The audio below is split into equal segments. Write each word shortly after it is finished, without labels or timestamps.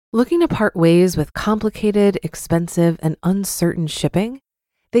Looking to part ways with complicated, expensive, and uncertain shipping?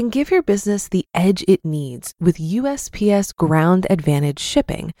 Then give your business the edge it needs with USPS Ground Advantage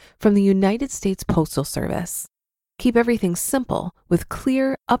shipping from the United States Postal Service. Keep everything simple with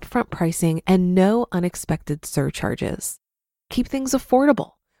clear, upfront pricing and no unexpected surcharges. Keep things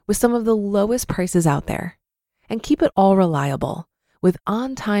affordable with some of the lowest prices out there. And keep it all reliable with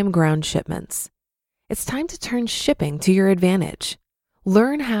on-time ground shipments. It's time to turn shipping to your advantage.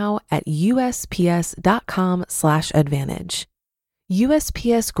 Learn how at USPS.com/advantage.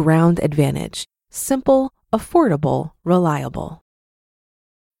 USPS Ground Advantage. Simple, affordable, reliable.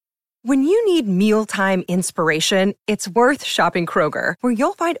 When you need mealtime inspiration, it's worth shopping Kroger, where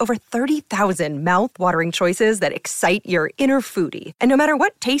you'll find over 30,000 mouth-watering choices that excite your inner foodie. And no matter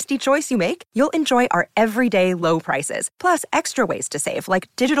what tasty choice you make, you'll enjoy our everyday low prices, plus extra ways to save, like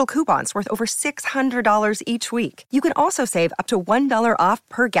digital coupons worth over $600 each week. You can also save up to $1 off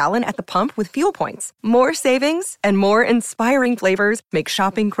per gallon at the pump with fuel points. More savings and more inspiring flavors make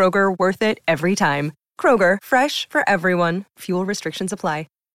shopping Kroger worth it every time. Kroger, fresh for everyone. Fuel restrictions apply.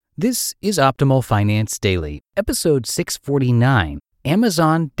 This is Optimal Finance Daily, episode 649,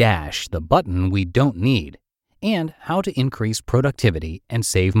 Amazon Dash, the button we don't need, and how to increase productivity and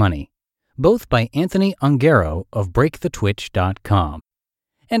save money, both by Anthony Ungaro of BreakTheTwitch.com.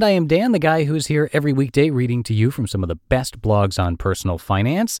 And I am Dan, the guy who's here every weekday reading to you from some of the best blogs on personal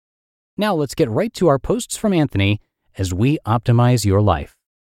finance. Now let's get right to our posts from Anthony as we optimize your life.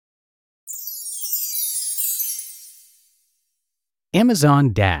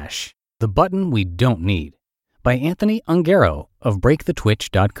 Amazon Dash, the button we don't need, by Anthony Ungaro of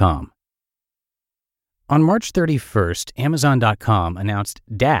BreakTheTwitch.com. On March 31st, Amazon.com announced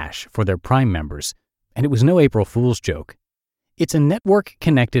Dash for their Prime members, and it was no April Fool's joke. It's a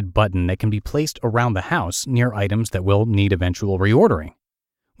network-connected button that can be placed around the house near items that will need eventual reordering.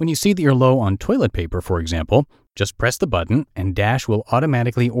 When you see that you're low on toilet paper, for example, just press the button and Dash will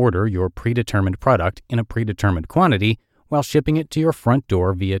automatically order your predetermined product in a predetermined quantity while shipping it to your front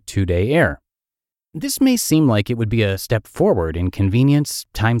door via 2-day air. This may seem like it would be a step forward in convenience,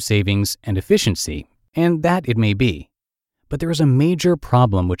 time savings, and efficiency, and that it may be. But there is a major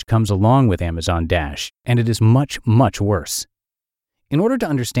problem which comes along with Amazon Dash, and it is much, much worse. In order to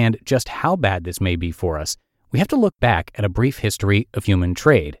understand just how bad this may be for us, we have to look back at a brief history of human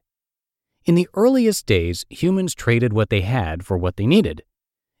trade. In the earliest days, humans traded what they had for what they needed.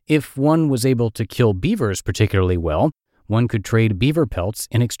 If one was able to kill beavers particularly well, one could trade beaver pelts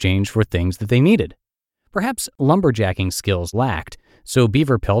in exchange for things that they needed. Perhaps lumberjacking skills lacked, so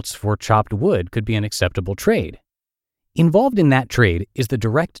beaver pelts for chopped wood could be an acceptable trade. Involved in that trade is the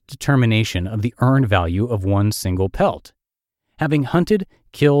direct determination of the earned value of one single pelt. Having hunted,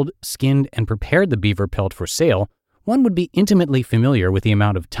 killed, skinned, and prepared the beaver pelt for sale, one would be intimately familiar with the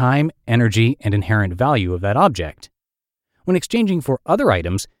amount of time, energy, and inherent value of that object. When exchanging for other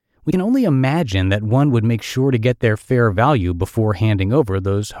items, we can only imagine that one would make sure to get their fair value before handing over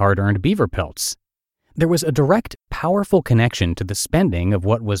those hard-earned beaver pelts. There was a direct, powerful connection to the spending of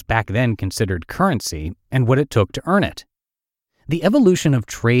what was back then considered currency and what it took to earn it. The evolution of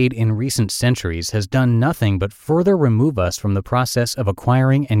trade in recent centuries has done nothing but further remove us from the process of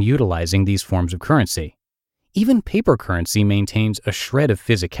acquiring and utilizing these forms of currency. Even paper currency maintains a shred of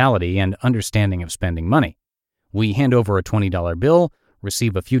physicality and understanding of spending money. We hand over a $20 bill,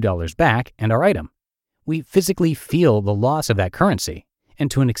 receive a few dollars back, and our item. We physically feel the loss of that currency, and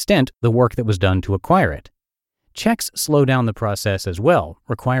to an extent, the work that was done to acquire it. Checks slow down the process as well,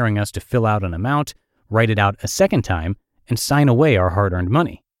 requiring us to fill out an amount, write it out a second time, and sign away our hard-earned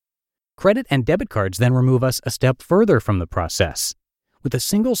money. Credit and debit cards then remove us a step further from the process. With a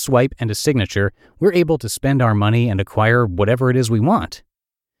single swipe and a signature, we're able to spend our money and acquire whatever it is we want.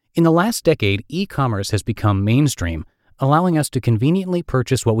 In the last decade, e-commerce has become mainstream, allowing us to conveniently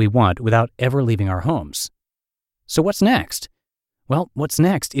purchase what we want without ever leaving our homes. So what's next? Well, what's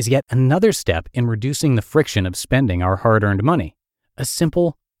next is yet another step in reducing the friction of spending our hard-earned money. A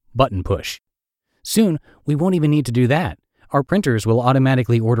simple button push. Soon, we won't even need to do that. Our printers will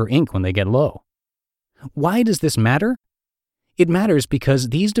automatically order ink when they get low. Why does this matter? It matters because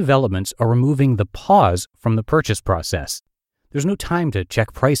these developments are removing the pause from the purchase process. There's no time to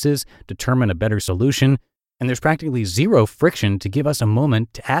check prices, determine a better solution, and there's practically zero friction to give us a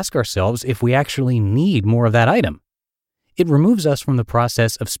moment to ask ourselves if we actually need more of that item. It removes us from the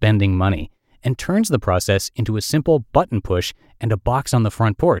process of spending money and turns the process into a simple button push and a box on the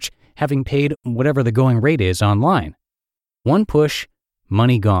front porch, having paid whatever the going rate is online. One push,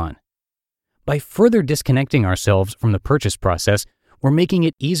 money gone. By further disconnecting ourselves from the purchase process, we're making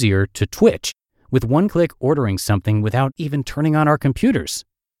it easier to twitch, with one click ordering something without even turning on our computers.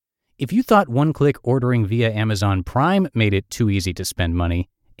 If you thought one-click ordering via Amazon Prime made it too easy to spend money,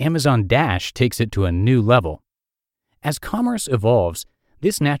 Amazon Dash takes it to a new level. As commerce evolves,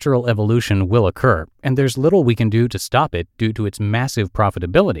 this natural evolution will occur, and there's little we can do to stop it due to its massive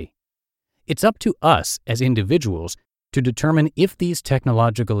profitability. It's up to us as individuals to determine if these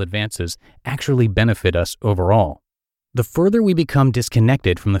technological advances actually benefit us overall. The further we become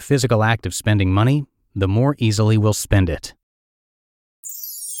disconnected from the physical act of spending money, the more easily we'll spend it.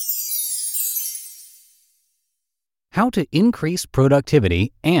 How to Increase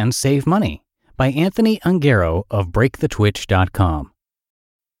Productivity and Save Money by Anthony Ungaro of BreakTheTwitch.com.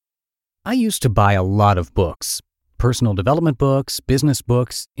 I used to buy a lot of books. Personal development books, business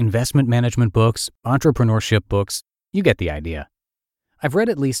books, investment management books, entrepreneurship books. You get the idea. I've read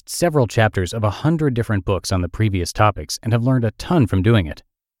at least several chapters of 100 different books on the previous topics and have learned a ton from doing it.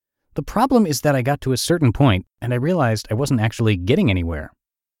 The problem is that I got to a certain point and I realized I wasn't actually getting anywhere.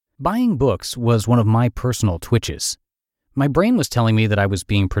 Buying books was one of my personal twitches. My brain was telling me that I was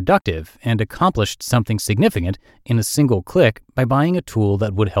being productive and accomplished something significant in a single click by buying a tool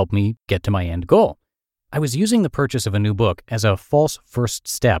that would help me get to my end goal. I was using the purchase of a new book as a false first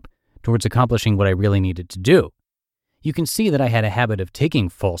step towards accomplishing what I really needed to do. You can see that I had a habit of taking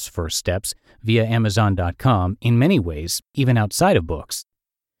false first steps via Amazon.com in many ways, even outside of books.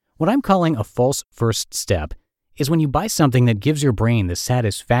 What I'm calling a false first step is when you buy something that gives your brain the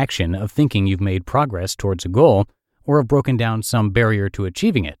satisfaction of thinking you've made progress towards a goal or have broken down some barrier to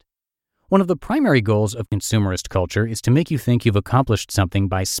achieving it. One of the primary goals of consumerist culture is to make you think you've accomplished something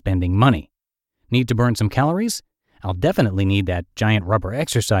by spending money. Need to burn some calories? I'll definitely need that giant rubber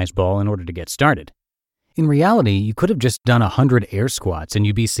exercise ball in order to get started. In reality, you could have just done 100 air squats and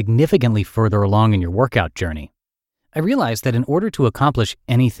you'd be significantly further along in your workout journey. I realized that in order to accomplish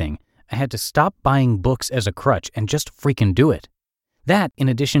anything, I had to stop buying books as a crutch and just freaking do it. That, in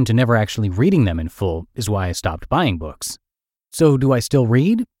addition to never actually reading them in full, is why I stopped buying books. So do I still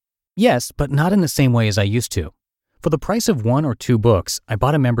read? Yes, but not in the same way as I used to. For the price of 1 or 2 books, I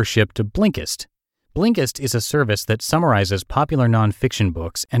bought a membership to Blinkist. Blinkist is a service that summarizes popular nonfiction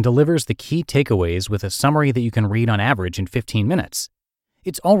books and delivers the key takeaways with a summary that you can read on average in 15 minutes.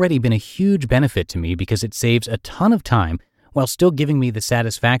 It's already been a huge benefit to me because it saves a ton of time while still giving me the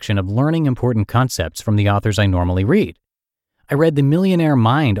satisfaction of learning important concepts from the authors I normally read. I read The Millionaire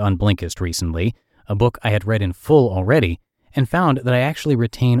Mind on Blinkist recently, a book I had read in full already, and found that I actually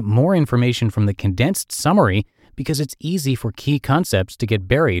retain more information from the condensed summary because it's easy for key concepts to get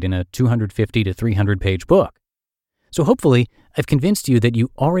buried in a 250 to 300 page book. So hopefully, I've convinced you that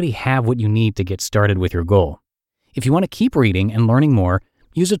you already have what you need to get started with your goal. If you want to keep reading and learning more,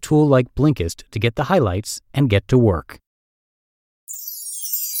 use a tool like Blinkist to get the highlights and get to work.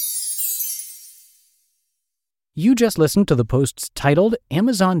 You just listened to the posts titled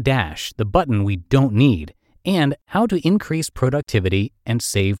Amazon Dash, the button we don't need, and How to Increase Productivity and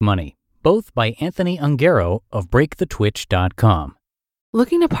Save Money, both by Anthony Ungaro of BreakTheTwitch.com.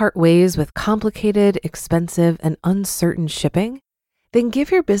 Looking to part ways with complicated, expensive, and uncertain shipping? Then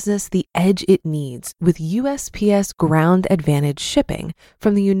give your business the edge it needs with USPS Ground Advantage shipping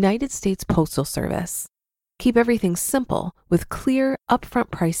from the United States Postal Service. Keep everything simple with clear, upfront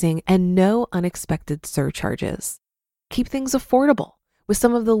pricing and no unexpected surcharges. Keep things affordable with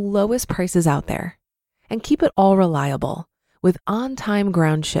some of the lowest prices out there. And keep it all reliable with on-time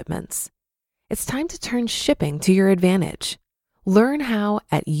ground shipments. It's time to turn shipping to your advantage. Learn how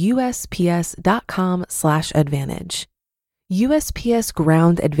at USPS.com/advantage. USPS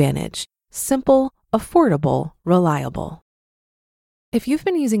Ground Advantage. Simple, affordable, reliable. If you've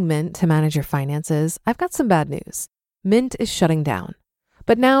been using Mint to manage your finances, I've got some bad news. Mint is shutting down.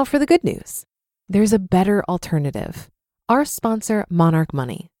 But now for the good news. There's a better alternative. Our sponsor, Monarch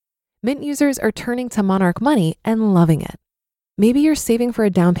Money. Mint users are turning to Monarch Money and loving it. Maybe you're saving for a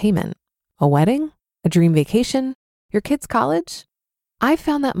down payment, a wedding, a dream vacation, your kid's college. I've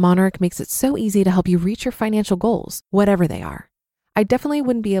found that Monarch makes it so easy to help you reach your financial goals, whatever they are. I definitely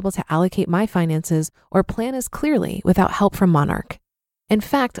wouldn't be able to allocate my finances or plan as clearly without help from Monarch. In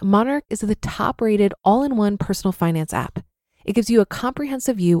fact, Monarch is the top-rated all-in-one personal finance app. It gives you a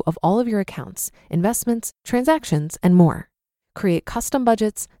comprehensive view of all of your accounts, investments, transactions, and more. Create custom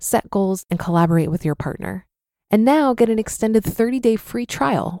budgets, set goals, and collaborate with your partner. And now get an extended 30-day free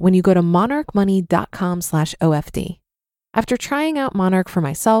trial when you go to monarchmoney.com/OFD. After trying out Monarch for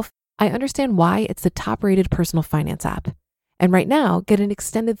myself, I understand why it's the top-rated personal finance app. And right now, get an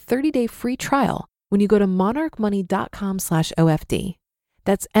extended 30-day free trial when you go to monarchmoney.com/OFD.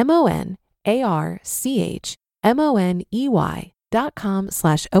 That's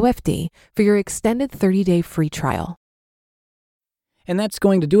monarchmoney.com/OFD for your extended 30-day free trial. And that's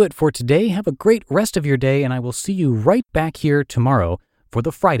going to do it for today. Have a great rest of your day, and I will see you right back here tomorrow for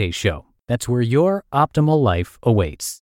the Friday show. That's where your optimal life awaits.